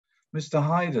Mr.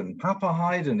 Haydn, Papa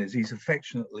Haydn, as he's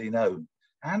affectionately known,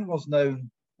 and was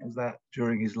known as that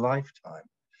during his lifetime,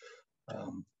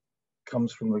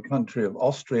 comes from the country of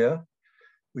Austria,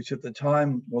 which at the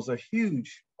time was a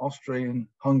huge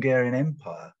Austrian-Hungarian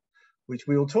empire, which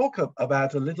we will talk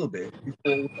about a little bit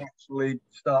before we actually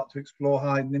start to explore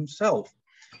Haydn himself,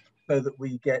 so that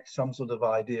we get some sort of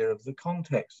idea of the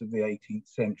context of the 18th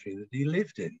century that he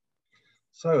lived in.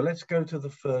 So let's go to the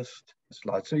first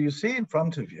slide. So you see in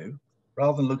front of you,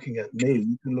 rather than looking at me,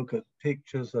 you can look at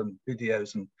pictures and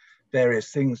videos and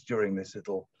various things during this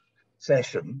little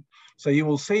session. So you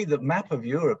will see that map of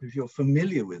Europe, if you're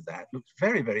familiar with that, looks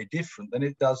very, very different than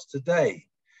it does today.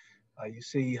 You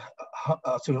see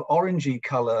a sort of orangey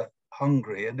color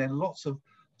Hungary, and then lots of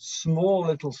small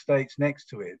little states next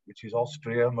to it, which is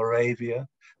Austria, Moravia,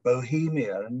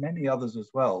 Bohemia, and many others as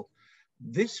well.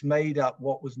 This made up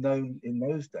what was known in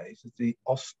those days as the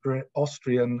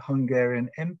Austrian-Hungarian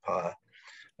Empire,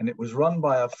 and it was run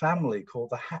by a family called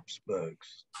the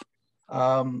Habsburgs.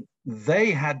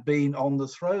 They had been on the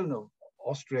throne of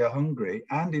Austria-Hungary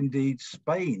and indeed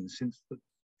Spain since the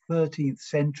 13th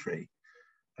century.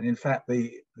 And in fact,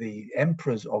 the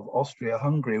emperors of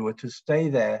Austria-Hungary were to stay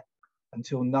there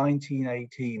until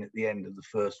 1918 at the end of the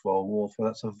First World War. So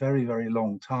that's a very, very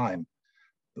long time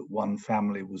that one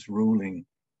family was ruling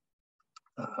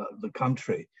the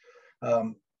country.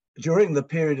 During the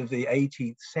period of the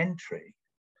 18th century,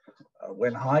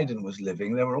 when Haydn was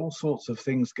living, there were all sorts of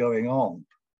things going on.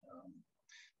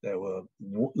 There were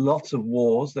lots of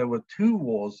wars. There were two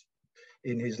wars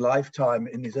in his lifetime,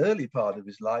 in his early part of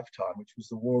his lifetime, which was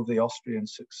the War of the Austrian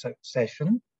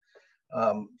Succession,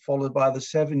 followed by the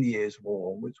 7 Years'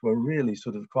 War, which were really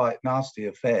sort of quite nasty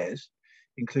affairs,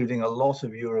 including a lot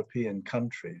of European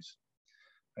countries.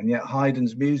 And yet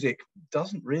Haydn's music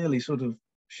doesn't really sort of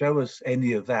show us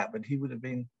any of that, but he would have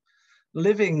been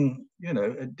living, you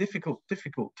know, at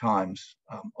difficult times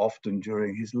often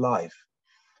during his life.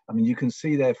 I mean, you can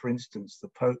see there, for instance,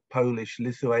 the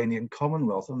Polish-Lithuanian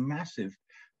Commonwealth, a massive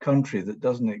country that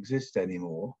doesn't exist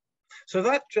anymore. So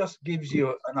that just gives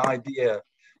you an idea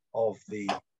of the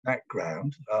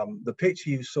background. The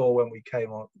picture you saw when we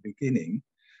came on at the beginning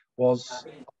was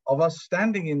of us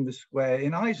standing in the square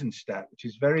in Eisenstadt, which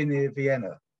is very near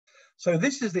Vienna. So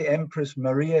this is the Empress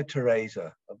Maria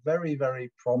Theresa, a very,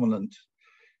 very prominent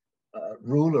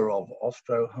ruler of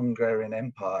Austro-Hungarian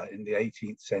Empire in the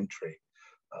 18th century.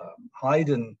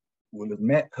 Haydn will have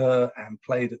met her and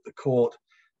played at the court,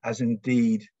 as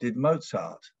indeed did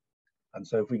Mozart. And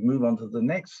so if we move on to the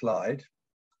next slide,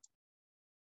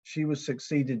 she was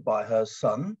succeeded by her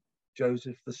son,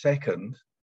 Joseph II,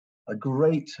 a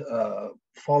great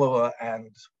follower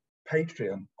and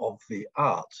patron of the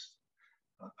arts.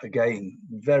 Again,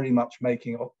 very much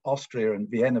making Austria and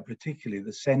Vienna particularly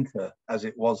the center, as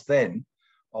it was then,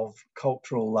 of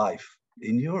cultural life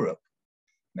in Europe.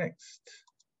 Next.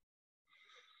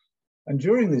 And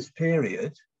during this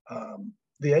period,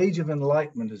 the Age of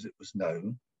Enlightenment, as it was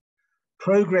known,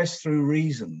 progress through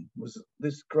reason was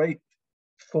this great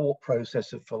thought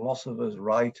process of philosophers,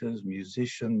 writers,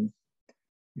 musicians,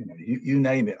 you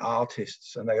name it,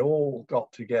 artists, and they all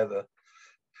got together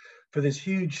for this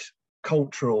huge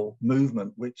cultural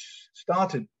movement, which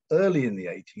started early in the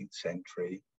 18th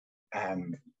century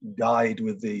and died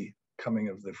with the coming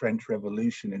of the French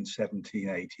Revolution in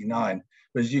 1789.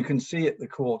 But as you can see at the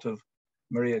court of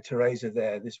Maria Theresa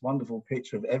there, this wonderful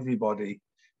picture of everybody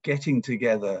getting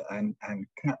together and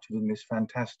captured in this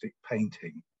fantastic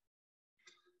painting.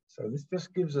 So this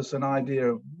just gives us an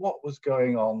idea of what was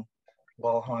going on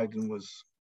while Haydn was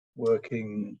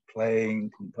working,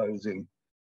 playing, composing,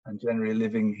 and generally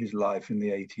living his life in the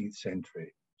 18th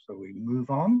century. So we move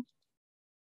on.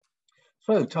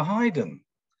 So to Haydn.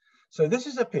 So this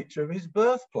is a picture of his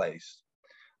birthplace.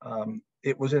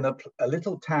 It was in a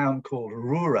little town called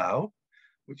Rurau,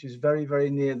 which is very, very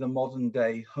near the modern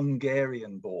day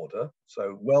Hungarian border.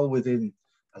 So well within,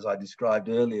 as I described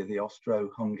earlier, the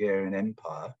Austro-Hungarian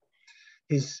Empire.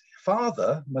 His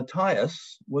father,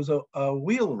 Matthias, was a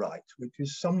wheelwright, which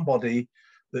is somebody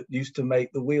that used to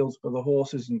make the wheels for the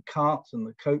horses and carts and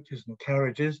the coaches and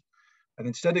carriages. And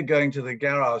instead of going to the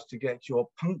garage to get your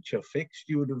puncture fixed,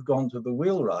 you would have gone to the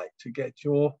wheelwright to get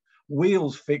your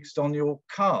wheels fixed on your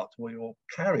cart or your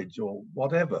carriage or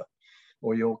whatever,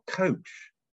 or your coach.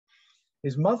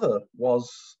 His mother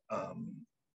was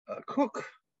a cook.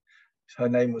 Her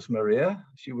name was Maria.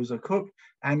 She was a cook,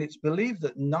 and it's believed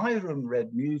that neither of them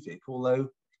read music, although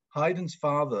Haydn's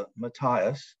father,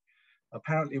 Matthias,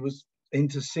 apparently was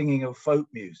into singing of folk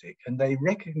music, and they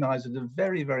recognized at a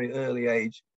very, very early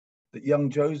age that young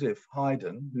Joseph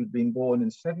Haydn, who'd been born in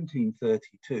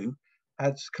 1732,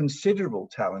 had considerable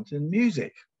talent in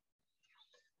music.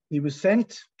 He was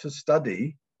sent to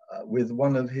study with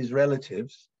one of his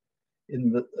relatives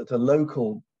at a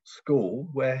local school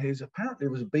where he apparently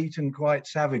was beaten quite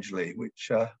savagely,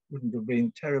 which wouldn't have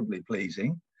been terribly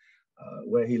pleasing,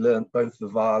 where he learnt both the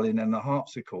violin and the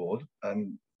harpsichord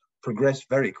and progressed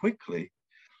very quickly.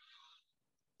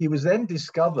 He was then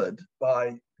discovered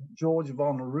by George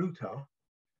von Rutter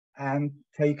and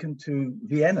taken to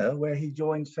Vienna, where he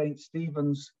joined St.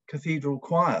 Stephen's Cathedral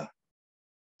Choir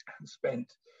and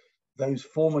spent those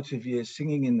formative years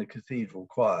singing in the cathedral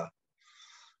choir.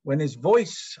 When his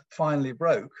voice finally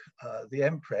broke, the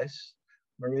Empress,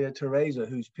 Maria Theresa,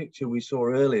 whose picture we saw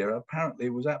earlier, apparently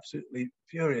was absolutely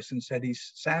furious and said he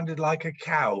sounded like a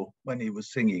cow when he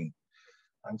was singing.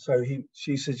 And so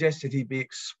she suggested he be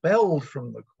expelled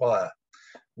from the choir,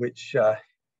 which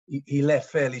he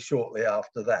left fairly shortly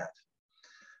after that.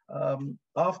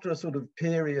 After a sort of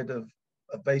period of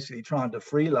basically trying to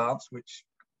freelance, which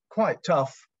quite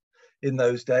tough in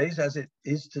those days, as it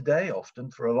is today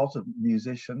often for a lot of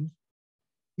musicians,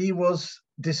 he was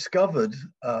discovered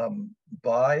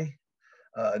by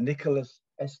Nicholas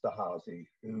Esterhazy,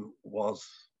 who was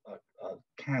a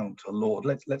count, a lord.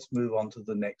 Let's move on to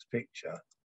the next picture.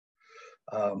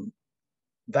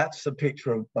 That's a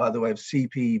picture of, by the way, of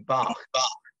C.P. Bach,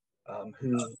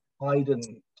 who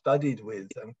Haydn studied with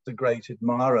and was a great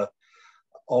admirer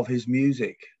of his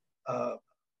music.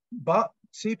 But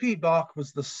C.P. Bach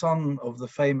was the son of the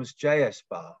famous J.S.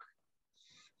 Bach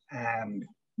and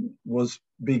was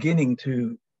beginning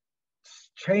to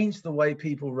change the way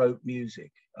people wrote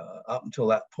music. Up until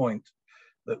that point,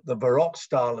 the Baroque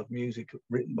style of music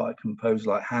written by composers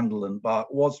like Handel and Bach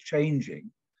was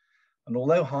changing. And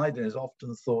although Haydn is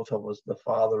often thought of as the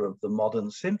father of the modern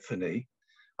symphony,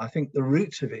 I think the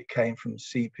roots of it came from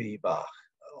C.P. Bach,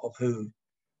 of who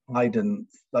Haydn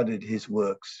studied his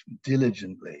works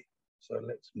diligently. So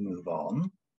let's move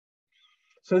on.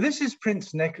 So this is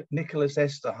Prince Nicholas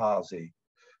Esterhazy,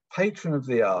 patron of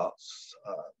the arts,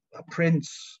 a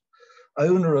prince,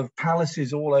 owner of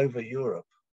palaces all over Europe.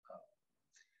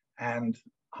 And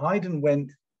Haydn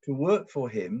went to work for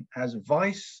him as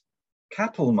vice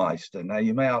Kapellmeister. Now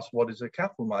you may ask, what is a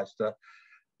Kapellmeister?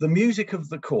 The music of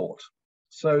the court.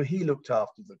 So he looked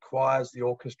after the choirs, the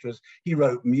orchestras. He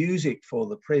wrote music for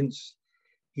the prince.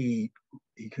 He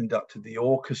conducted the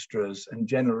orchestras and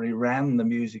generally ran the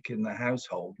music in the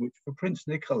household, which for Prince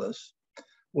Nicholas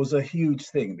was a huge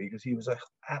thing because he was an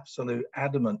absolute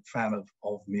adamant fan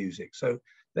of music. So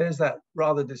there's that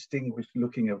rather distinguished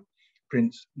looking of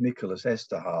Prince Nicholas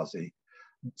Esterhazy.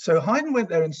 So Haydn went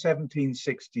there in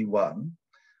 1761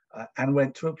 and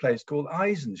went to a place called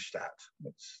Eisenstadt.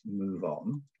 Let's move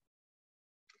on.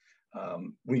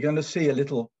 We're going to see a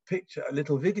little picture, a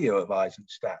little video of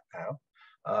Eisenstadt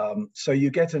now. So you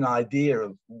get an idea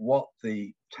of what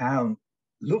the town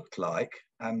looked like.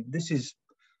 And this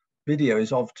video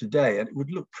is of today, and it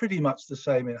would look pretty much the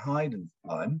same in Haydn's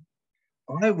time.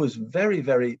 I was very,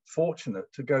 very fortunate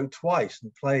to go twice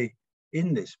and play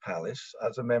in this palace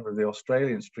as a member of the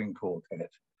Australian String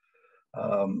Quartet.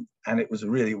 And it was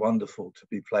really wonderful to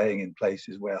be playing in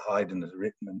places where Haydn has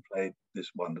written and played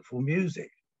this wonderful music.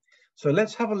 So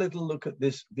let's have a little look at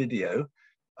this video,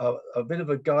 a bit of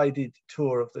a guided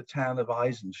tour of the town of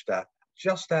Eisenstadt,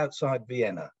 just outside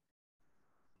Vienna.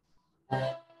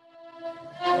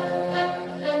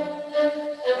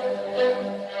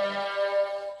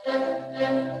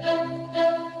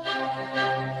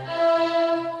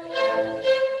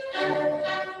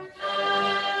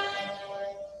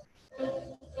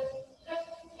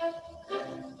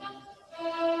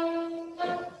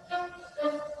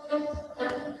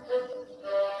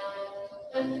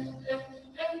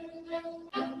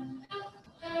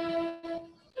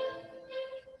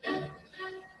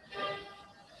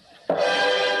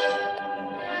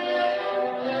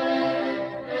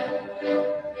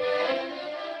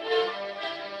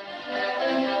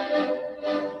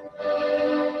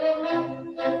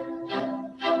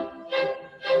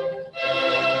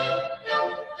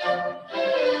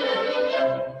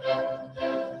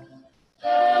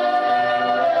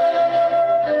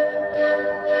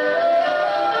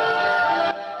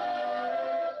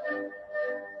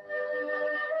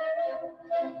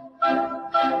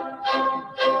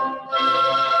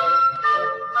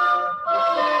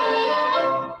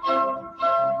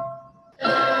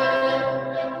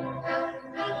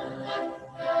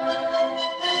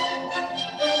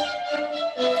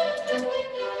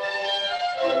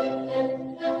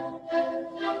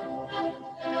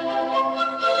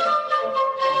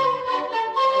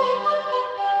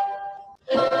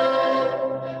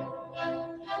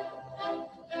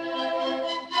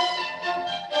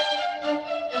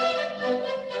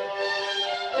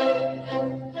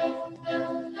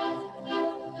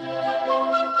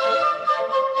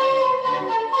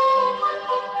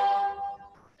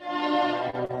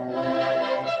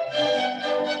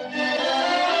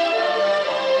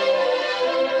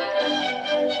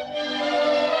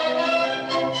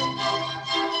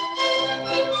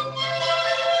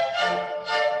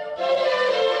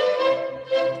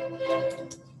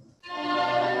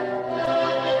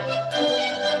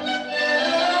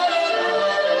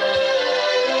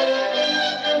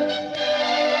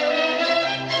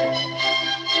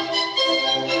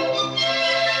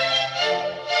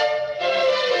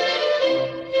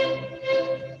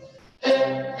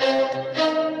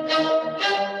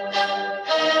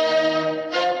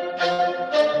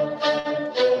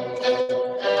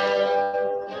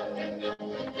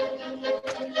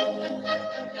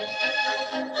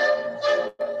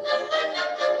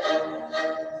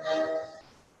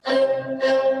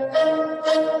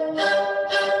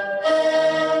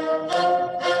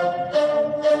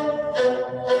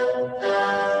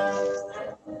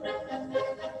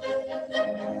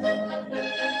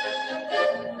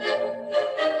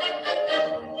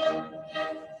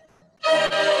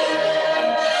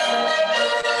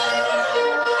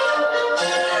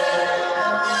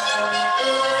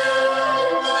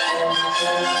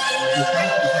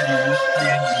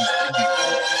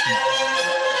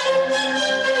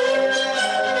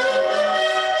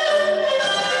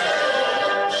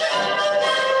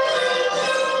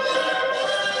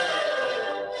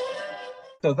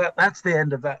 So that's the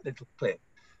end of that little clip.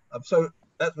 So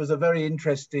that was a very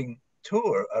interesting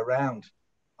tour around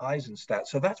Eisenstadt.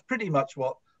 So that's pretty much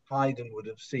what Haydn would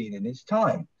have seen in his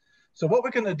time. So what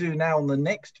we're going to do now on the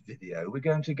next video, we're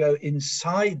going to go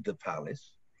inside the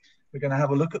palace. We're going to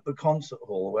have a look at the concert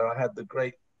hall where I had the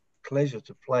great pleasure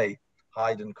to play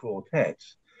Haydn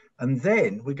quartets. And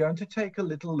then we're going to take a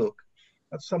little look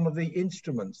at some of the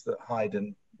instruments that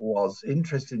Haydn was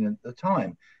interested in at the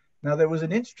time. Now, there was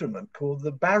an instrument called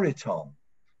the baritone,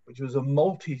 which was a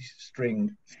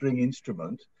multi-string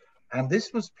instrument, and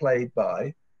this was played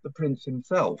by the prince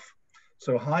himself.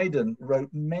 So Haydn wrote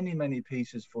many, many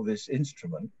pieces for this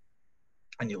instrument,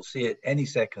 and you'll see it any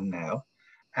second now.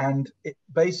 And it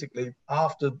basically,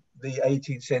 after the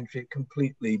 18th century, it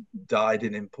completely died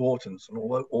in importance. And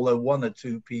although one or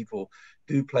two people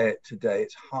do play it today,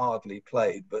 it's hardly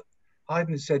played. But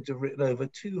Haydn is said to have written over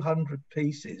 200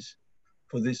 pieces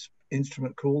for this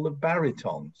instrument called the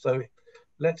baritone. So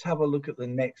let's have a look at the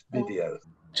next video.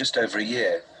 Just over a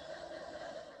year.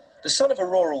 The son of a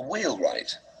rural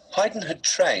wheelwright, Haydn had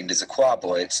trained as a choir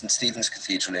boy at St. Stephen's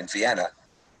Cathedral in Vienna.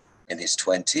 In his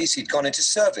 20s, he'd gone into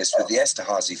service with the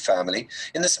Esterházy family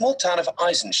in the small town of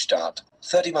Eisenstadt,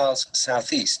 30 miles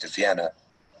southeast of Vienna.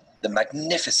 The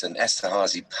magnificent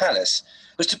Esterházy palace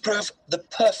was to prove the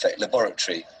perfect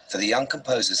laboratory for the young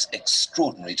composer's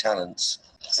extraordinary talents.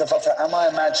 So, Walter, am I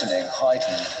imagining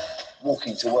Haydn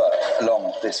walking to work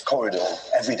along this corridor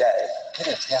every day? He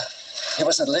did, yeah. He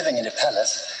wasn't living in a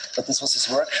palace, but this was his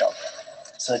workshop.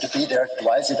 So to be there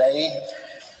twice a day,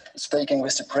 speaking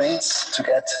with the prince to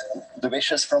get the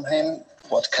wishes from him,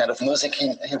 what kind of music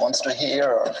he wants to hear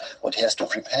or what he has to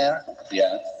prepare.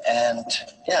 Yeah. And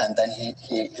then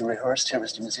he rehearsed here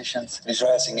with the musicians. He's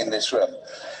rehearsing in this room?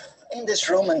 In this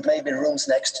room and maybe rooms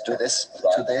next to this.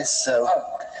 Right. To this. So.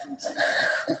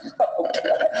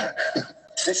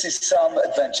 This is some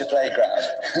adventure playground.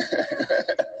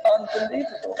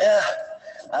 Unbelievable. Yeah.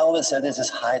 I always say this is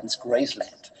Haydn's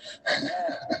Graceland.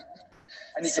 Yeah.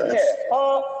 And you can hear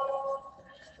the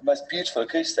most beautiful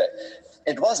acoustic.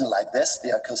 It wasn't like this,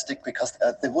 the acoustic, because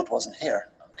the wood wasn't here.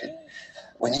 Okay.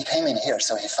 When he came in here,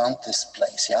 so he found this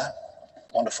place, yeah?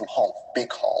 Wonderful hall,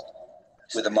 big hall.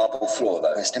 With a marble floor,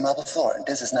 though? With the marble floor, and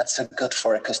this is not so good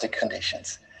for acoustic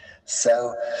conditions.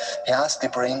 So he asked the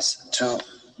prince to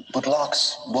put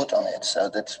logs, wood on it, so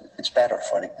that it's better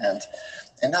for it.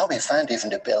 And now we find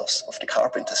even the bills of the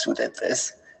carpenters who did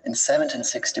this in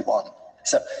 1761.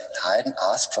 So Haydn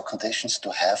asked for conditions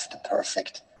to have the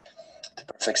perfect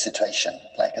situation.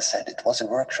 Like I said, it was a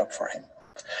workshop for him.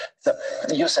 So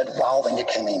you said, wow, when you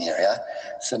came in here, yeah?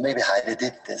 So maybe Haydn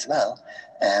did this well,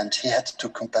 and he had to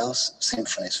compose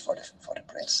symphonies for the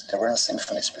prince. There were no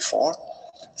symphonies before,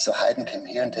 so Haydn came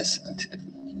here and this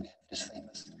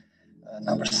famous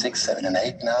number 6, 7, and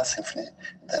 8 now, symphony.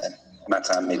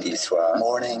 Matin, midi, soir.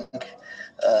 Morning,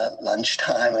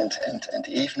 lunchtime, and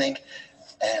evening.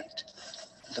 And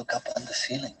look up on the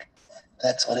ceiling.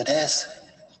 That's what it is.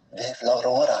 We have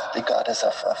L'Aurora, the goddess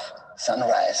of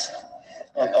sunrise,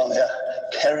 on the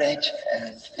carriage,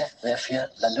 and we have here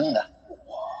La Luna.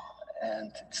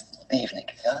 And it's the evening,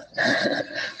 yeah?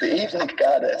 The evening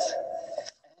goddess.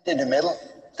 And in the middle,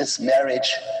 this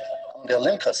marriage on the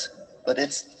Olympus, but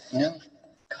it's noon.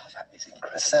 God, that is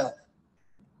incredible.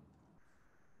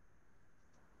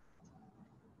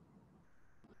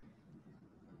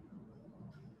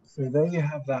 So there you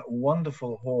have that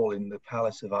wonderful hall in the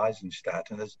Palace of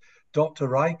Eisenstadt. And as Dr.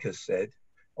 Riker said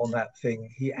on that thing,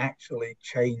 he actually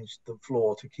changed the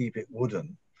floor to keep it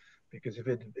wooden, because if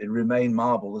it remained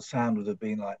marble, the sound would have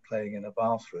been like playing in a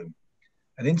bathroom.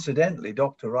 And incidentally,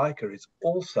 Dr. Riker is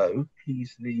also,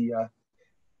 he's the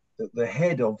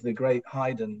head of the great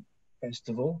Haydn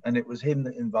Festival. And it was him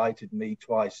that invited me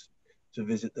twice to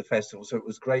visit the festival. So it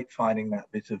was great finding that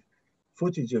bit of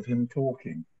footage of him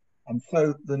talking. And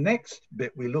so the next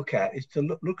bit we look at is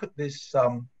to look at this,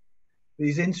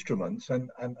 these instruments, and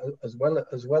as well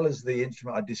as the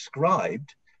instrument I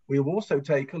described, we'll also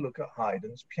take a look at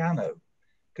Haydn's piano.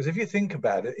 Because if you think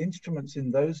about it, instruments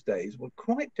in those days were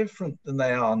quite different than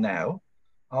they are now.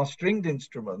 Our stringed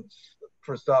instruments,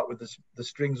 for a start with the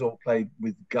strings all played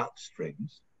with gut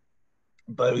strings,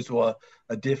 those were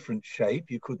a different shape.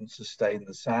 You couldn't sustain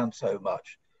the sound so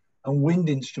much. And wind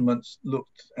instruments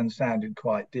looked and sounded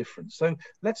quite different. So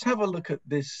let's have a look at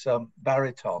this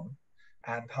baritone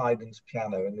and Haydn's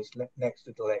piano in this next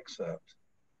little excerpt.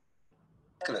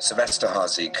 Nicholas of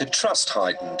Esterházy could trust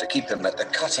Haydn to keep him at the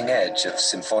cutting edge of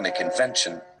symphonic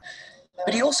invention,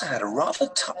 but he also had a rather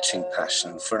touching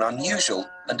passion for an unusual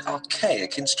and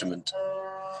archaic instrument.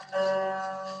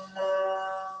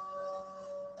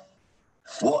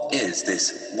 What is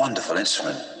this wonderful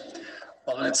instrument?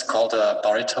 Well, it's called a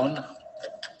baritone.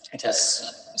 It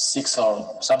has 6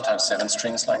 or sometimes 7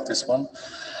 strings like this one,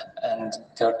 and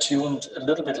they're tuned a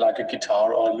little bit like a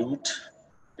guitar or a lute.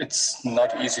 It's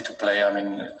not easy to play. I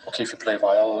mean, okay, if you play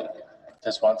viol,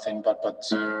 that's one thing, but this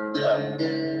thing.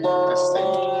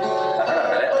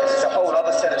 This is a whole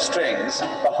other set of strings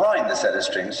behind the set of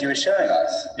strings you were showing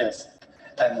us. Yes,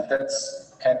 and that's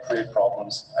can create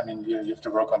problems. I mean, you have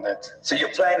to work on that. So you're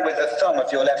playing with the thumb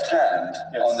of your left hand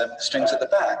on the strings at the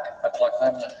back. I plug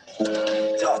them.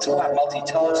 Oh, it's all about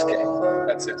multitasking.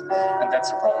 That's it, and that's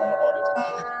the problem about it.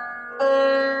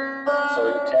 So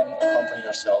you can accompany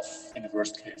yourself in the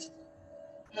worst case.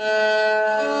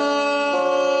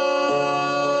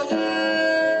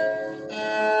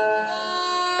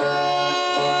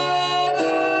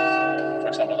 For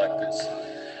example, like this.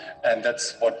 And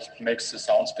that's what makes the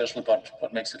sound special, but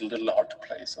what makes it a little hard to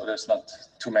play. So there's not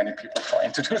too many people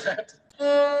trying to do that.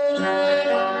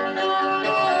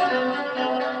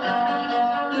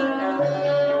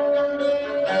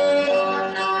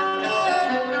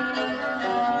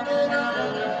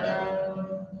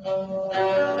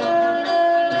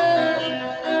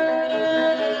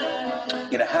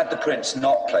 You know, had the Prince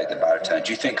not played the baritone, do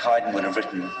you think Haydn would have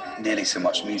written nearly so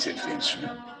much music for the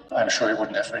instrument? I'm sure he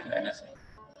wouldn't have written anything.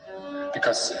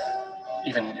 Because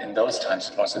even in those times,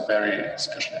 it was a very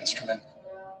special instrument.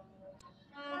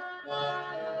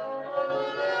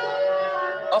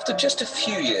 After just a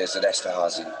few years at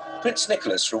Esterházy, Prince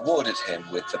Nicholas rewarded him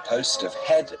with the post of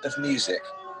head of music,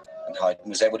 and Haydn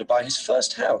was able to buy his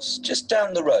first house just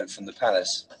down the road from the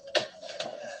palace.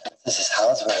 This is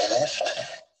house where I lived,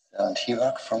 and he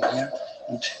worked from here.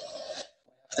 And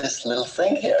this little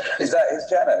thing here. Is that his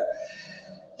piano?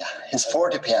 Yeah, his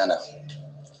forte piano.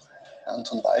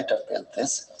 Anton Walter built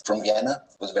this from Vienna,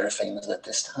 was very famous at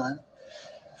this time.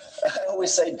 I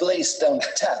always say, please don't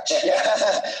touch.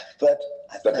 But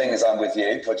The thing is, I'm with you.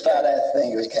 I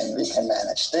think we can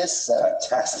manage this.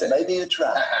 Fantastic. Maybe you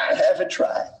try. Have a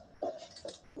try.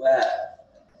 Where?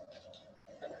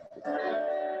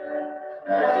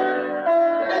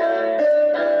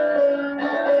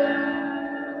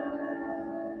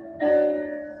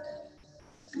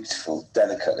 Beautiful,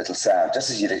 delicate little sound, just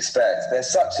as you'd expect. They're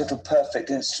such little perfect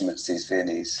instruments, these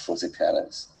Viennese forte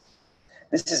pianos.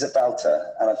 This is a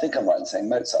Walter, and I think I'm right in saying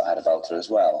Mozart had a Walter as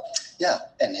well. Yeah,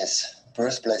 in his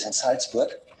birthplace in Salzburg,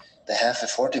 they have a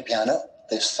forte piano.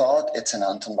 They thought it's an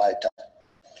Anton Walter.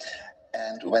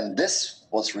 And when this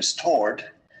was restored,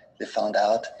 they found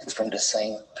out it's from the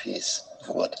same piece of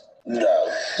wood. No.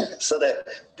 So they're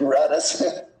brothers.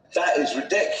 That is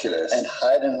ridiculous. And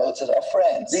Haydn and Mozart are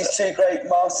friends. These two great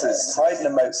masters, Haydn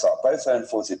and Mozart, both owned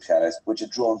forte pianos, which are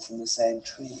drawn from the same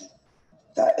tree.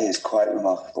 That is quite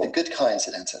remarkable. A good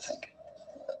coincidence, I think.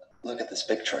 Look at this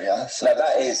picture, yeah? So now,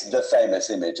 that is the famous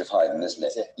image of Haydn, isn't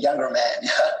it? a younger man,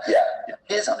 Yeah.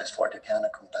 He's on his forte piano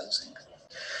composing.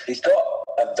 He's got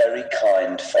a very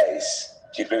kind face.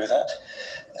 Do you agree with that?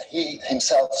 He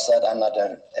himself said, I'm not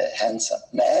a handsome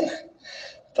man,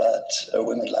 but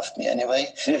women loved me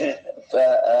anyway.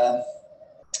 But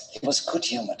he was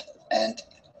good-humored, and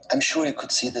I'm sure you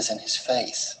could see this in his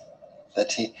face,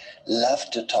 that he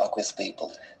loved to talk with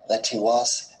people, that he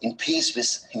was in peace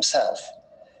with himself.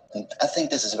 And I think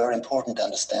this is very important to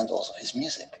understand also his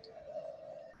music.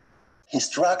 He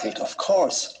struggled, of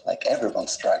course, like everyone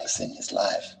struggles in his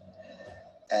life.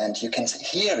 And you can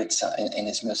hear it in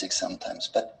his music sometimes,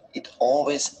 but it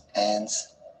always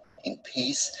ends in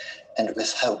peace and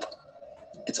with hope.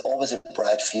 It's always a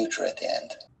bright future at the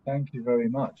end. Thank you very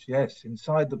much. Yes,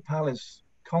 inside the Palace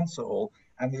Concert Hall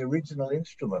and the original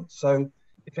instrument. So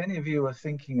if any of you are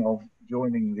thinking of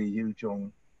joining the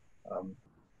Yuzhong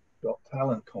Got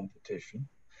Talent competition,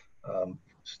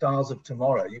 Stars of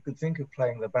Tomorrow, you could think of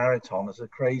playing the baritone as a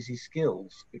crazy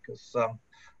skills, because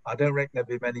I don't reckon there'll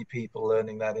be many people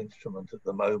learning that instrument at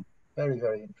the moment. Very,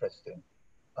 very interesting.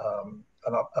 And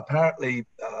apparently,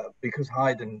 because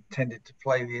Haydn tended to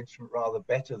play the instrument rather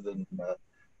better than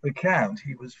the Count,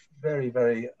 he was very,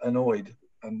 very annoyed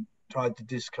and tried to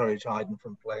discourage Haydn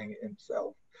from playing it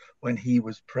himself when he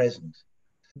was present.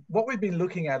 What we've been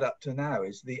looking at up to now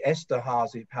is the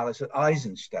Esterházy Palace at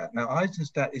Eisenstadt. Now,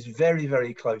 Eisenstadt is very,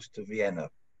 very close to Vienna.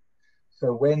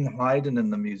 So when Haydn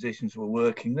and the musicians were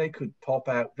working, they could pop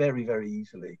out very, very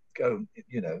easily, go,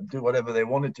 do whatever they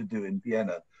wanted to do in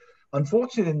Vienna.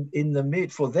 Unfortunately, in the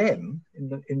mid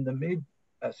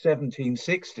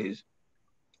 1760s,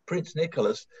 Prince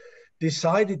Nicholas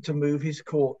decided to move his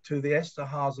court to the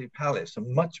Esterházy Palace, a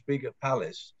much bigger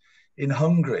palace in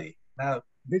Hungary. Now,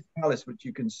 this palace, which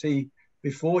you can see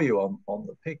before you on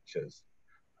the pictures,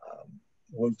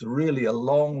 was really a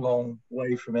long, long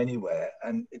way from anywhere.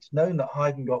 And it's known that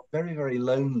Haydn got very, very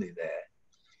lonely there,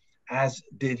 as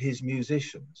did his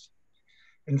musicians.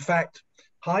 In fact,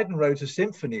 Haydn wrote a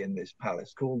symphony in this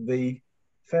palace called the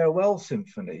Farewell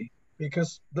Symphony,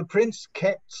 because the prince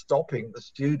kept stopping the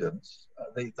students,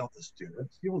 not the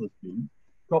students, you're the students,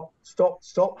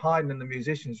 stop Haydn and the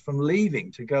musicians from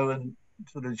leaving to go and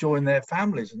sort of join their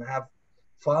families and have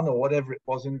fun or whatever it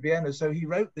was in Vienna. So he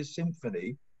wrote this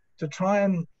symphony to try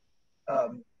and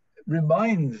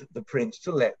remind the prince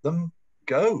to let them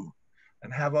go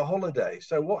and have a holiday.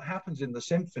 So what happens in the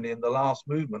symphony in the last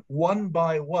movement, one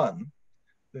by one,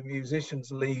 the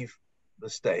musicians leave the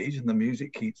stage and the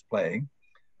music keeps playing.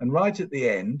 And right at the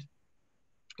end,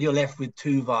 you're left with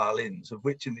two violins, of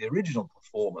which in the original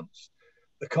performance,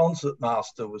 the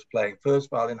concertmaster was playing first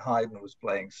violin, Haydn was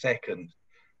playing second,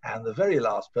 and the very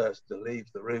last person to leave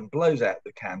the room blows out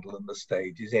the candle and the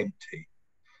stage is empty.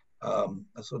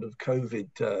 A sort of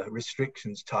COVID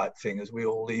restrictions type thing, as we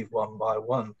all leave one by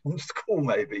one from school,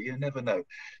 maybe, you never know.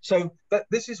 So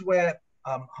this is where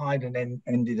Haydn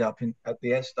ended up at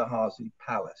the Esterházy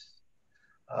Palace.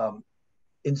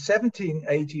 In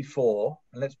 1784,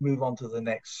 and let's move on to the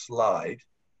next slide,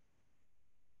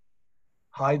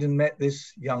 Haydn met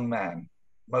this young man,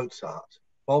 Mozart,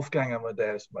 Wolfgang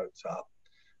Amadeus Mozart.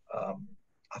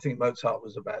 I think Mozart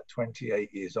was about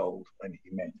 28 years old when he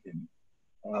met him.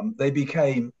 They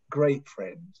became great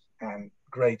friends and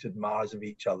great admirers of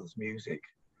each other's music.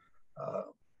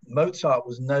 Mozart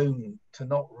was known to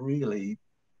not really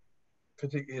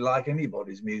particularly like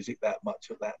anybody's music that much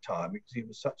at that time, because he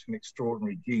was such an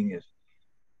extraordinary genius.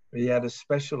 But he had a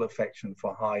special affection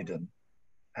for Haydn,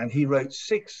 and he wrote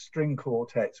 6 string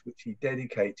quartets which he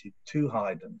dedicated to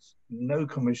Haydn's. No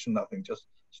commission, nothing, just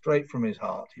straight from his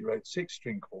heart. He wrote 6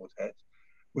 string quartets,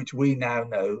 which we now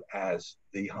know as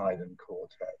the Haydn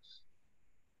quartets.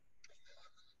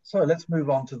 So let's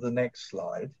move on to the next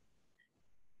slide.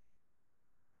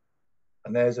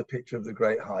 And there's a picture of the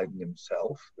great Haydn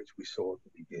himself, which we saw at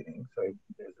the beginning. So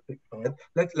there's a picture.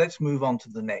 Let's move on to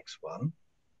the next one.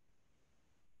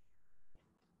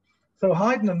 So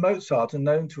Haydn and Mozart are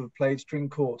known to have played string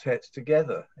quartets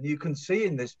together. And you can see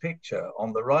in this picture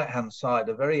on the right-hand side,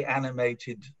 a very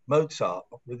animated Mozart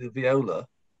with a viola,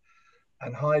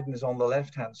 and Haydn is on the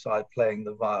left-hand side playing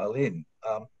the violin.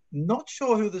 Not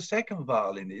sure who the second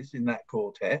violin is in that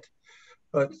quartet,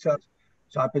 but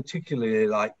so I particularly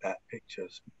like that picture,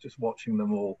 just watching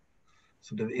them all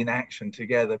sort of in action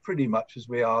together, pretty much as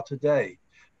we are today.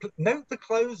 But note the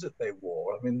clothes that they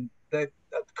wore. I mean, at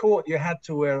court, you had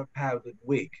to wear a powdered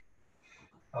wig.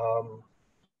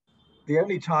 The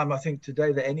only time I think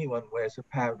today that anyone wears a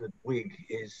powdered wig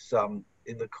is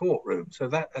in the courtroom. So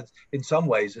that has, in some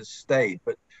ways, has stayed,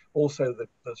 but also the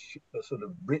sort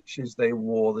of breeches they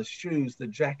wore, the shoes, the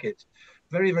jackets,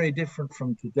 very, very different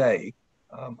from today.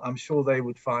 I'm sure they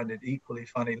would find it equally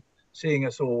funny seeing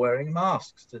us all wearing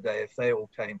masks today if they all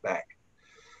came back.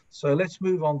 So let's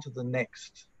move on to the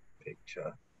next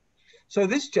picture. So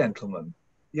this gentleman,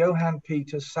 Johann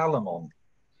Peter Salomon.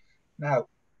 Now,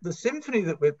 the symphony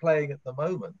that we're playing at the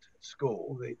moment at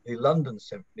school, the London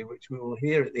Symphony, which we will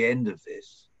hear at the end of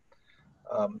this,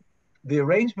 the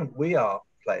arrangement we are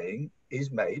playing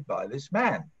is made by this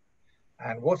man.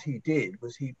 And what he did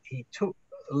was he took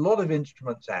a lot of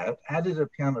instruments out, added a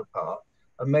piano part,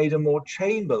 and made a more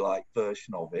chamber-like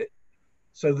version of it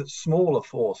so that smaller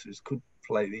forces could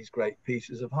play these great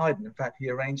pieces of Haydn. In fact, he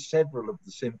arranged several of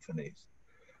the symphonies.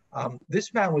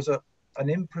 This man was an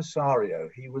impresario.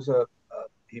 He was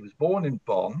born in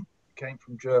Bonn, came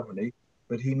from Germany,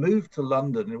 but he moved to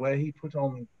London where he put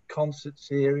on concert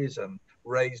series and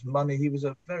raised money. He was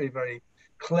a very, very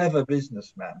clever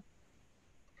businessman.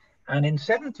 And in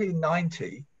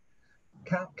 1790,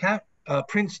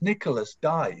 Prince Nicholas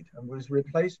died and was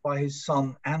replaced by his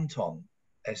son Anton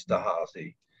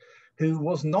Esterházy, who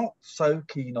was not so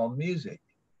keen on music.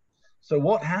 So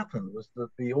what happened was that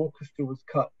the orchestra was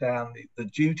cut down, the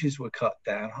duties were cut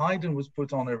down, Haydn was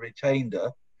put on a retainer,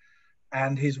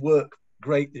 and his work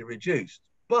greatly reduced.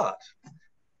 But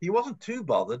he wasn't too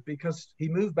bothered, because he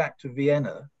moved back to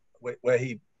Vienna, where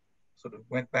he sort of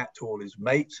went back to all his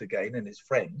mates again and his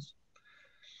friends.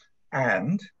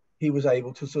 And he was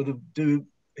able to sort of do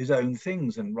his own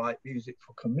things and write music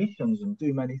for commissions and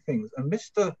do many things. And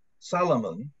Mr.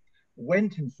 Salomon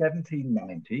went in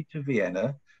 1790 to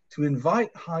Vienna to invite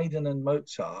Haydn and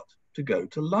Mozart to go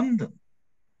to London.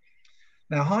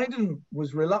 Now, Haydn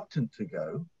was reluctant to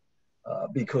go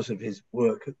because of his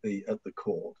work at the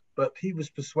court, but he was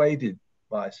persuaded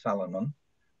by Salomon.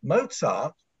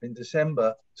 Mozart, in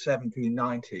December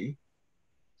 1790,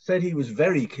 said he was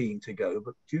very keen to go,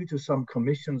 but due to some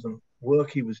commissions and work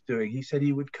he was doing, he said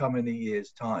he would come in a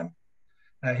year's time.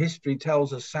 Now, history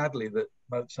tells us sadly that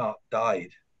Mozart died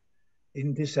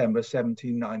in December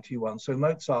 1791. So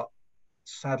Mozart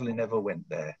sadly never went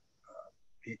there.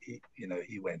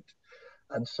 He went.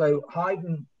 And so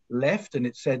Haydn left, and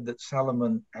it said that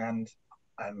Salomon and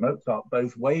Mozart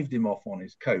both waved him off on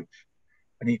his coach.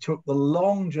 And he took the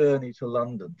long journey to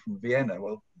London from Vienna.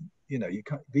 Well, you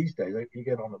can't, these days, you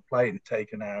get on a plane and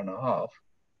take an hour and a half.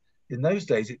 In those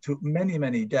days, it took many,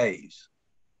 many days.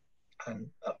 And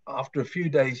after a few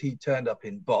days, he turned up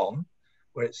in Bonn,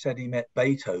 where it said he met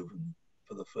Beethoven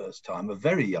for the first time, a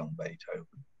very young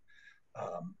Beethoven.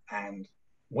 And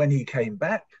when he came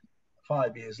back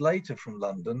 5 years later from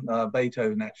London,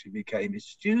 Beethoven actually became his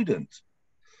student.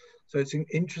 So it's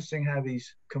interesting how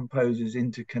these composers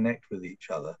interconnect with each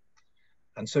other.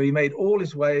 And so he made all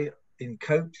his way in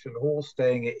coach and horse,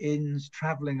 staying at inns,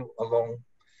 traveling along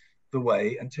the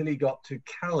way until he got to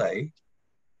Calais.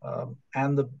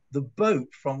 And the boat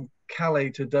from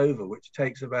Calais to Dover, which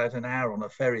takes about an hour on a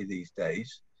ferry these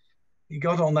days, he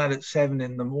got on that at 7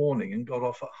 in the morning and got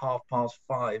off at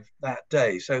 5:30 that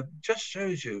day. So just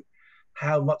shows you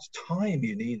how much time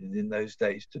you needed in those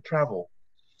days to travel.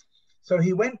 So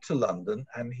he went to London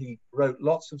and he wrote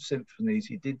lots of symphonies.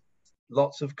 He did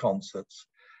lots of concerts.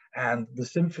 And the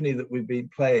symphony that we've been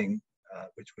playing,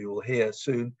 which we will hear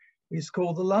soon, is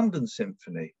called the London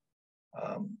Symphony.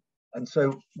 And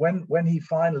so when he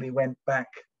finally went back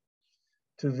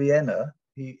to Vienna,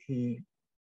 he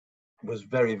was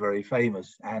very, very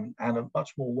famous and a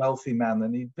much more wealthy man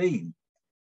than he'd been.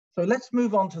 So let's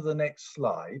move on to the next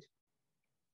slide.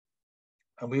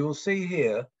 And we will see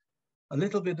here a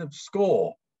little bit of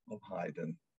score of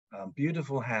Haydn,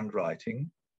 beautiful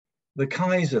handwriting, the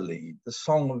Kaiserlied, the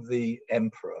song of the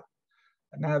emperor.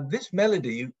 Now this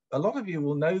melody, a lot of you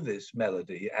will know this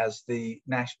melody as the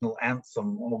national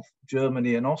anthem of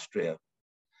Germany and Austria.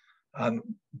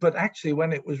 But actually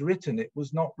when it was written, it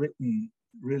was not written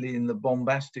really in the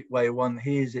bombastic way one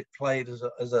hears it played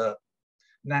as a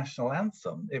national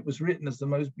anthem. It was written as the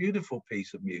most beautiful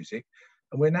piece of music.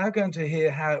 And we're now going to hear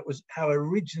how it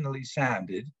originally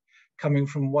sounded, coming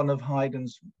from one of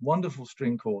Haydn's wonderful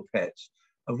string quartets,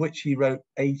 of which he wrote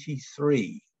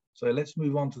 83. So let's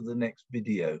move on to the next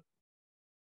video.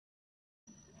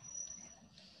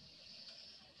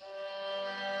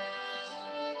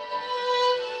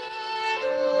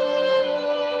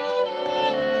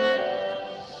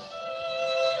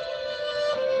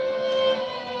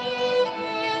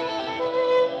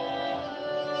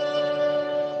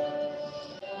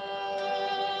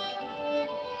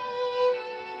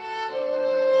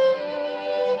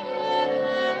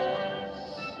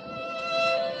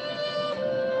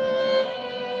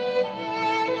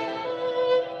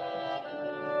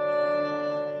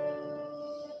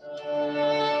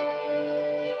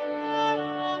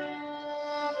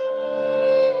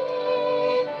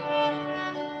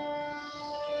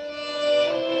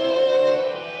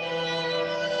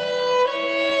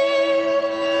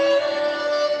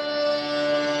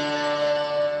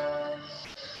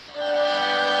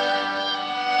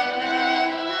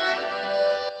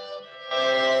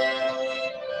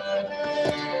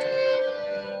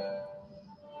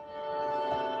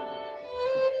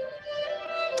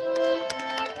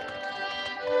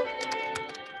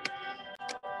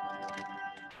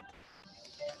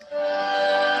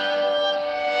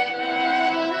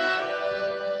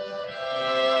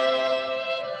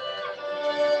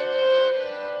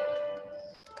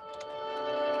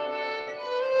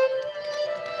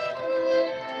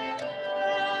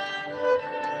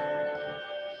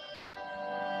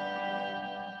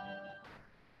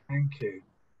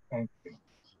 Thank you.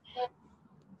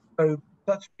 So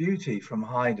such beauty from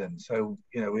Haydn. So,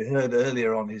 we heard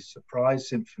earlier on his surprise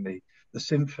symphony, the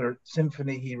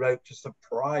symphony he wrote to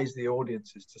surprise the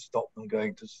audiences to stop them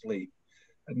going to sleep.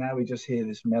 And now we just hear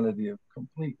this melody of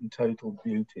complete and total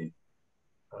beauty.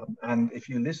 And if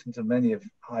you listen to many of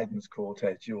Haydn's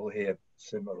quartets, you will hear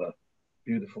similar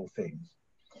beautiful things.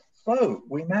 So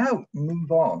we now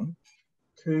move on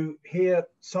to hear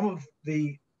some of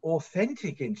the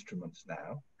authentic instruments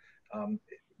now.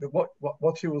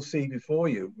 What you will see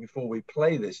before we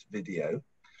play this video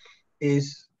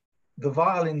is the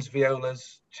violins,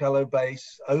 violas, cello,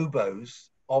 bass, oboes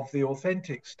of the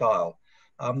authentic style.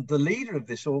 The leader of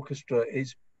this orchestra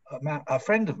is a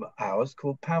friend of ours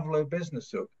called Pavlo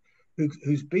Besnasuk,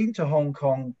 who's been to Hong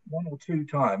Kong 1 or 2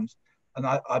 times. And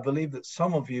I believe that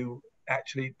some of you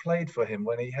actually played for him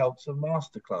when he held some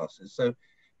master classes. So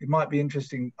it might be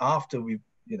interesting after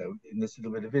in this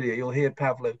little bit of video, you'll hear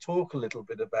Pavlo talk a little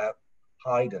bit about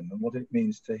Haydn and what it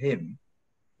means to him,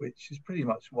 which is pretty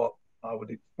much what I would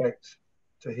expect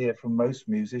to hear from most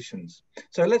musicians.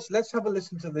 So let's have a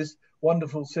listen to this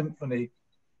wonderful symphony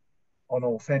on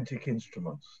authentic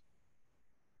instruments.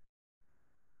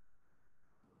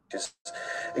 Just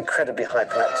incredibly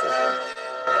hyperactive.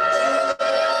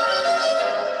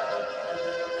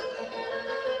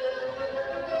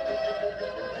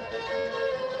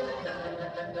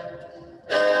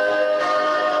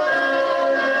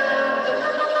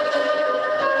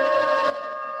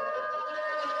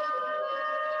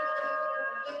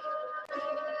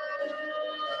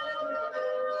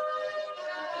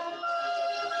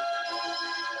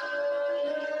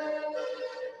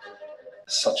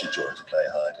 Such a joy to play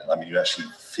Haydn. I mean, you actually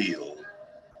feel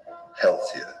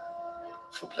healthier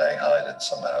for playing Haydn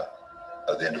somehow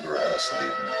at the end of a rehearsal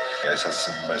even. You know, it has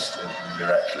some most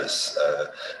miraculous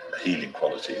healing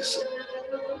qualities.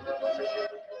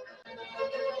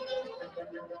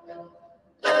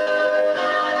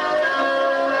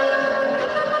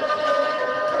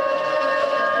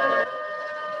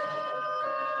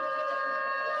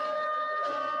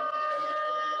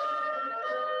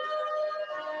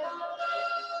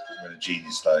 When a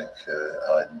genius like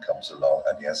Haydn comes along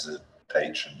and he has a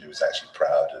patron who is actually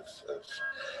proud of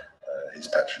his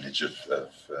patronage of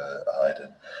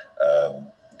Haydn,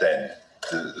 then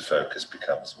the focus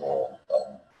becomes more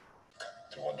on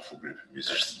the wonderful group of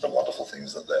musicians, the wonderful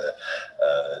things that they're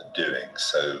doing.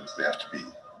 So we have to be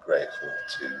grateful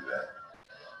to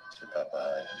Papa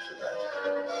Haydn for that.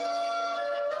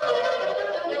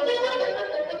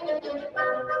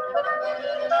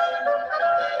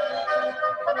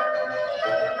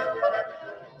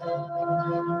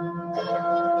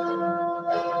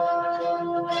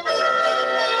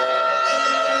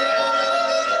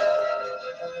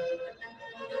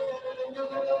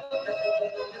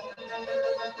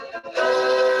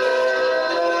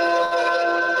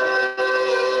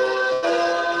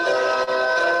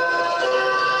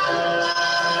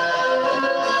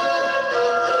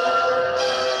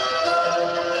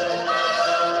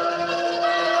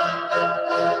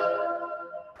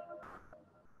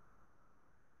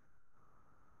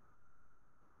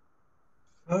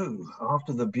 Oh,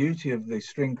 after the beauty of the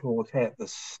string quartet, the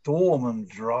storm and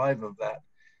drive of that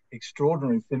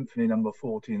extraordinary Symphony number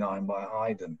 49 by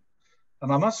Haydn.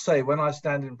 And I must say, when I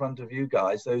stand in front of you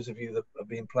guys, those of you that have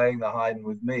been playing the Haydn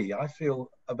with me, I feel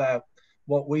about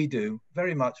what we do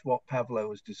very much what Pavlo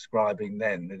was describing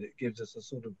then, that it gives us a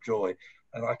sort of joy.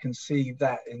 And I can see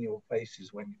that in your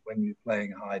faces when you're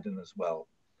playing Haydn as well.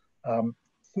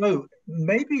 So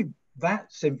maybe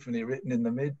that symphony written in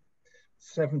the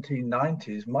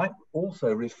mid-1790s might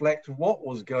also reflect what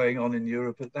was going on in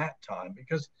Europe at that time,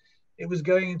 because it was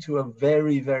going into a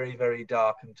very, very, very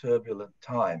dark and turbulent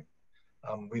time.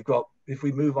 We've got, if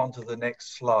we move on to the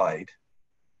next slide,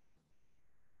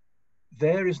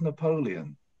 there is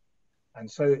Napoleon. And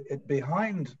so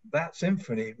behind that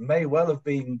symphony may well have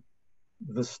been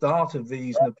the start of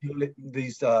these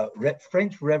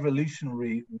French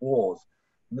Revolutionary Wars.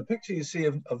 And the picture you see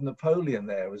of Napoleon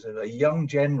there was a young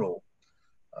general,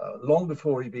 long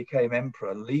before he became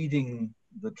emperor, leading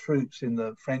the troops in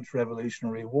the French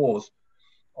Revolutionary Wars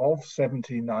of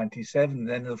 1797.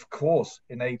 Then, of course,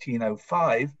 in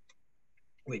 1805,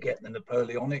 we get the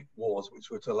Napoleonic Wars,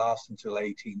 which were to last until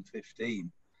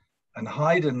 1815. And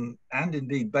Haydn and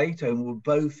indeed Beethoven were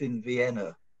both in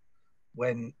Vienna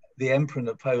when the Emperor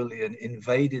Napoleon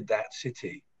invaded that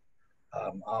city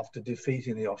after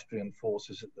defeating the Austrian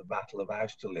forces at the Battle of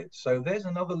Austerlitz. So there's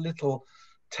another little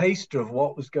taster of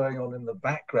what was going on in the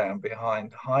background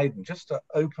behind Haydn, just to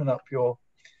open up your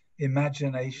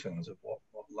imaginations of what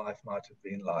life might have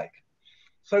been like.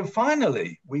 So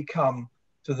finally, we come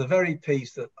to the very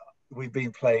piece that we've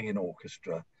been playing in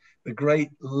orchestra, the great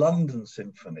London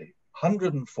Symphony,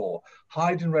 104.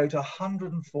 Haydn wrote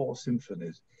 104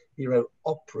 symphonies. He wrote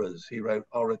operas, he wrote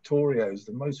oratorios,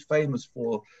 the most famous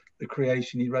for the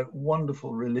creation. He wrote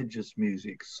wonderful religious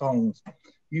music, songs,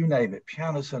 you name it,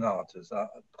 piano sonatas,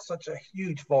 such a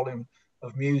huge volume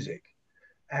of music.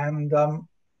 And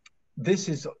this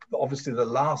is obviously the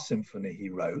last symphony he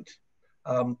wrote.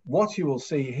 What you will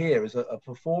see here is a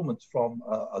performance from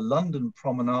a London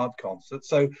promenade concert.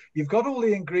 So you've got all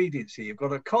the ingredients here. You've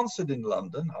got a concert in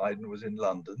London. Haydn was in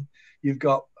London. You've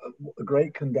got a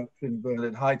great conductor in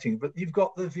Berlin, Haitink, but you've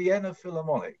got the Vienna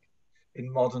Philharmonic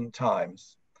in modern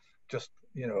times, just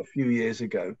a few years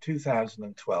ago,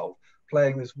 2012,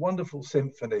 playing this wonderful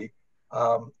symphony.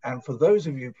 And for those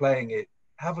of you playing it,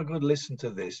 have a good listen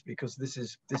to this, because this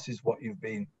is what you've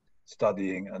been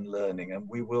studying and learning, and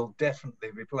we will definitely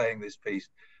be playing this piece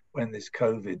when this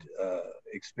COVID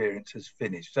experience has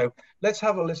finished. So let's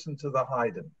have a listen to the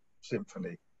Haydn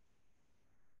Symphony.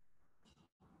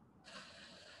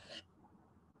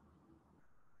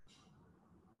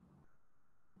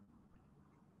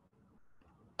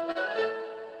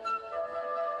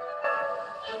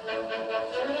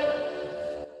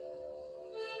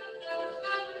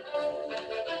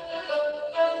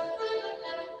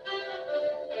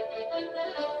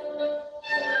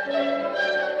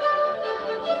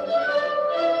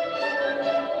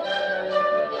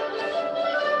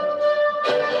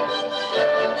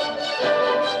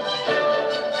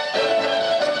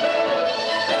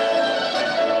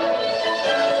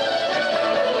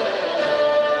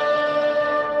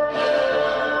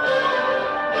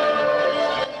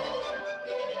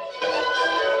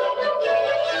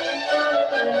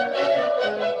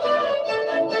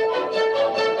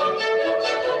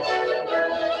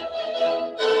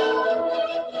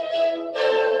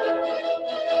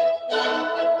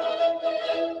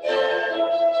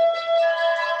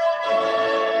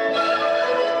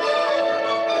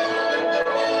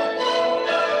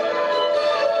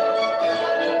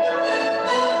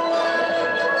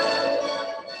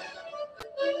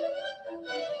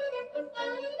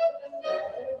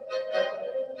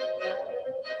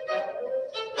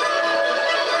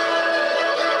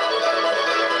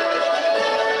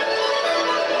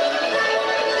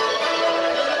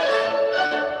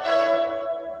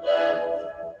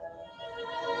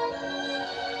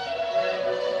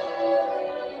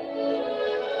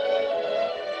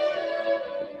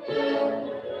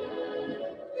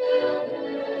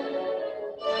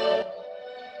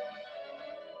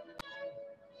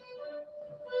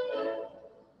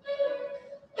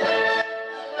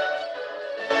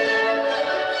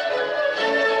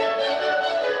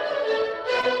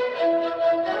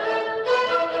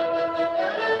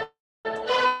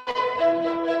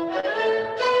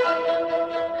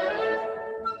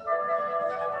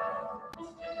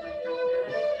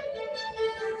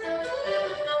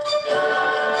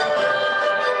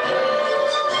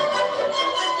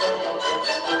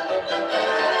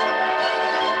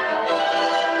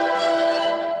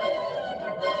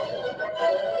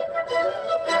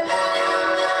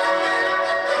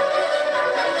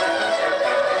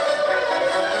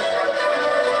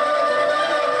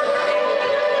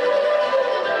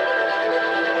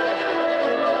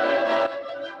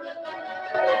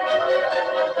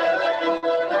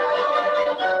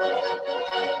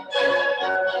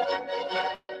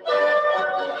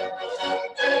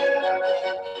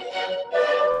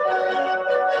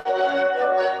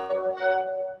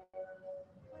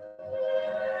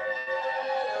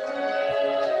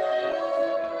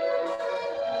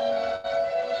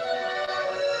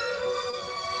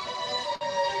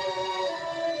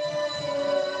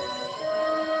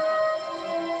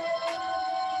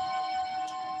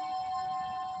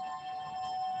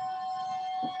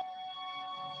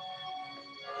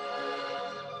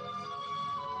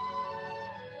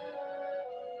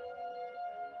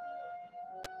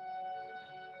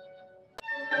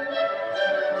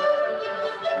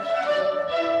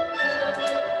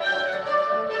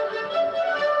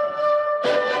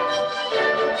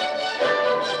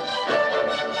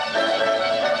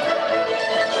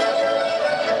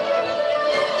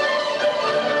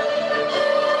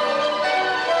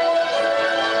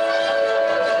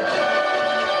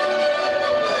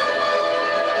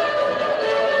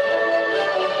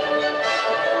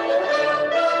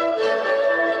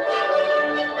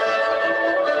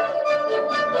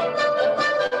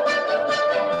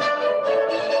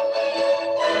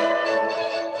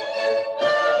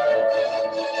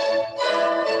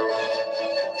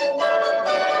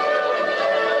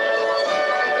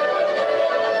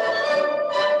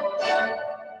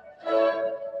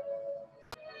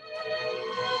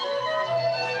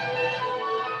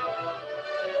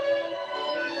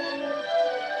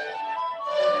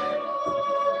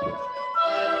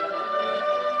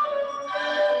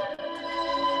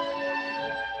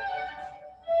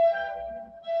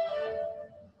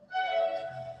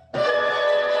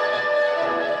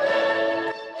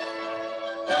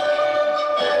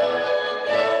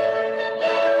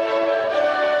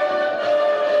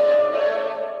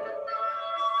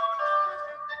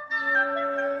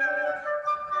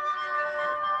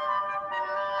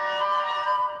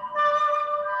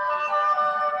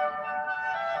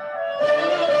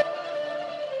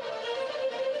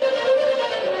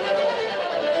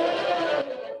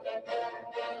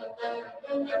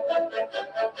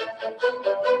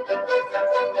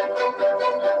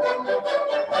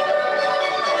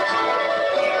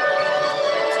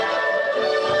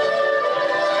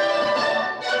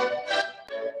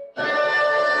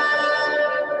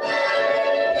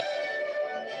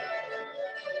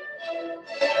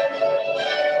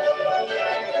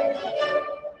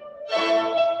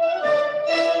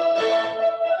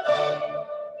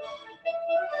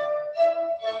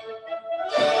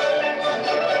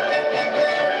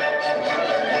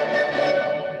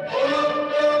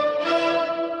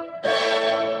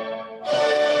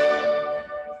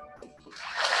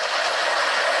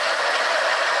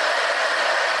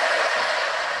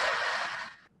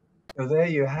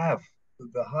 have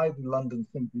the Haydn London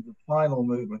Symphony, the final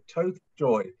movement, Total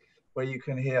Joy, where you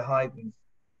can hear Haydn's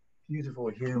beautiful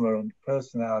humor and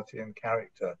personality and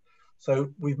character. So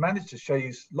we've managed to show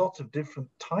you lots of different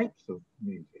types of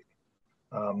music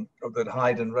that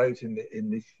Haydn wrote in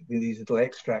these little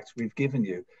extracts we've given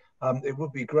you. It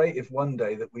would be great if one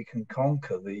day that we can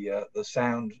conquer the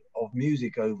sound of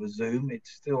music over Zoom.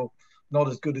 It's still not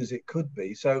as good as it could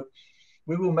be. So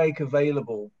we will make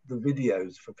available the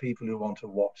videos for people who want to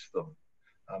watch them.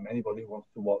 Anybody who wants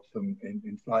to watch them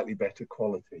in slightly better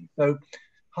quality. So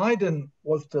Haydn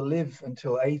was to live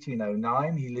until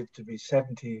 1809. He lived to be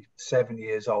 77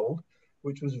 years old,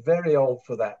 which was very old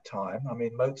for that time. I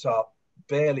mean, Mozart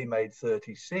barely made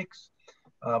 36,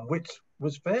 which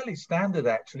was fairly standard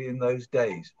actually in those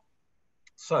days.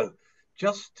 So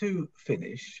just to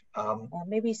finish,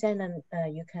 maybe Zenon,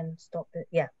 you can stop it.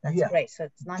 Yeah, that's great. So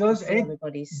it's nice to see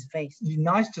everybody's face.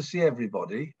 Nice to see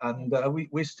everybody, and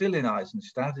we're still in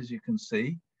Eisenstadt, as you can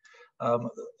see, on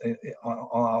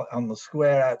the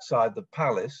square outside the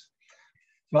palace.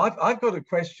 So I've got a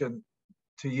question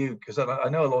to you, because I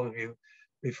know a lot of you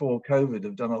before COVID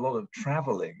have done a lot of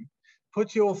traveling.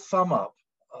 Put your thumb up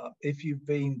if you've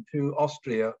been to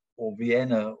Austria or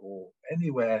Vienna or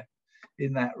anywhere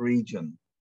in that region.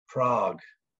 Prague.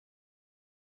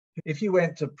 If you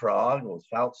went to Prague or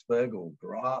Salzburg or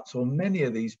Graz or many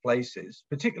of these places,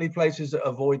 particularly places that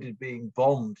avoided being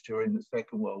bombed during the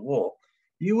Second World War,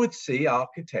 you would see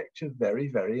architecture very,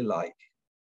 very like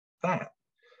that.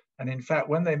 And in fact,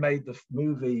 when they made the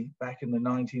movie back in the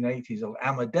 1980s of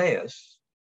Amadeus,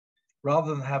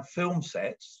 rather than have film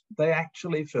sets, they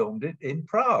actually filmed it in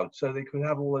Prague, so they could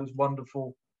have all those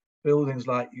wonderful buildings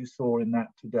like you saw in that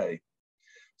today.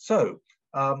 So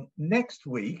next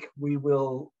week, we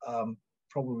will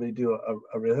probably do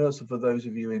a rehearsal for those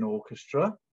of you in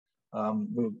orchestra,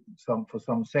 for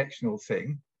some sectional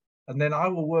thing. And then I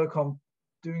will work on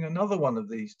doing another one of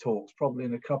these talks, probably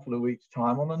in a couple of weeks'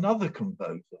 time, on another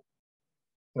composer,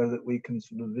 so that we can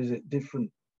sort of visit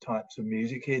different types of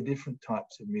music, hear different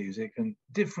types of music and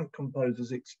different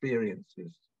composers'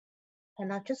 experiences.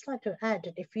 And I'd just like to add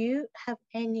that if you have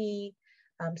any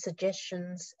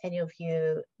suggestions, any of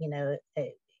you,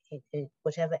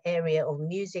 whatever area of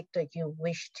music that you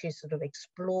wish to sort of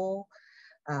explore,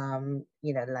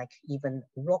 like even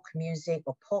rock music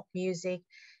or pop music,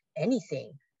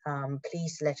 anything,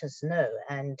 please let us know.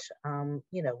 And,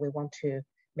 we want to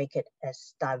make it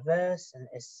as diverse and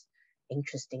as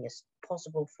interesting as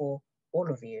possible for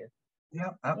all of you. Yeah,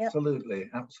 absolutely,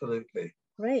 absolutely.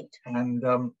 Great. And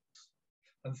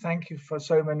thank you for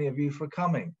so many of you for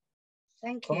coming.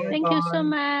 Thank you. Thank you so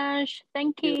much.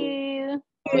 Thank you.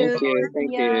 Thank you.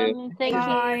 Thank you.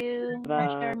 Thank you. Bye.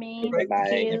 Charmaine. Bye.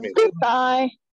 Thank you. Goodbye.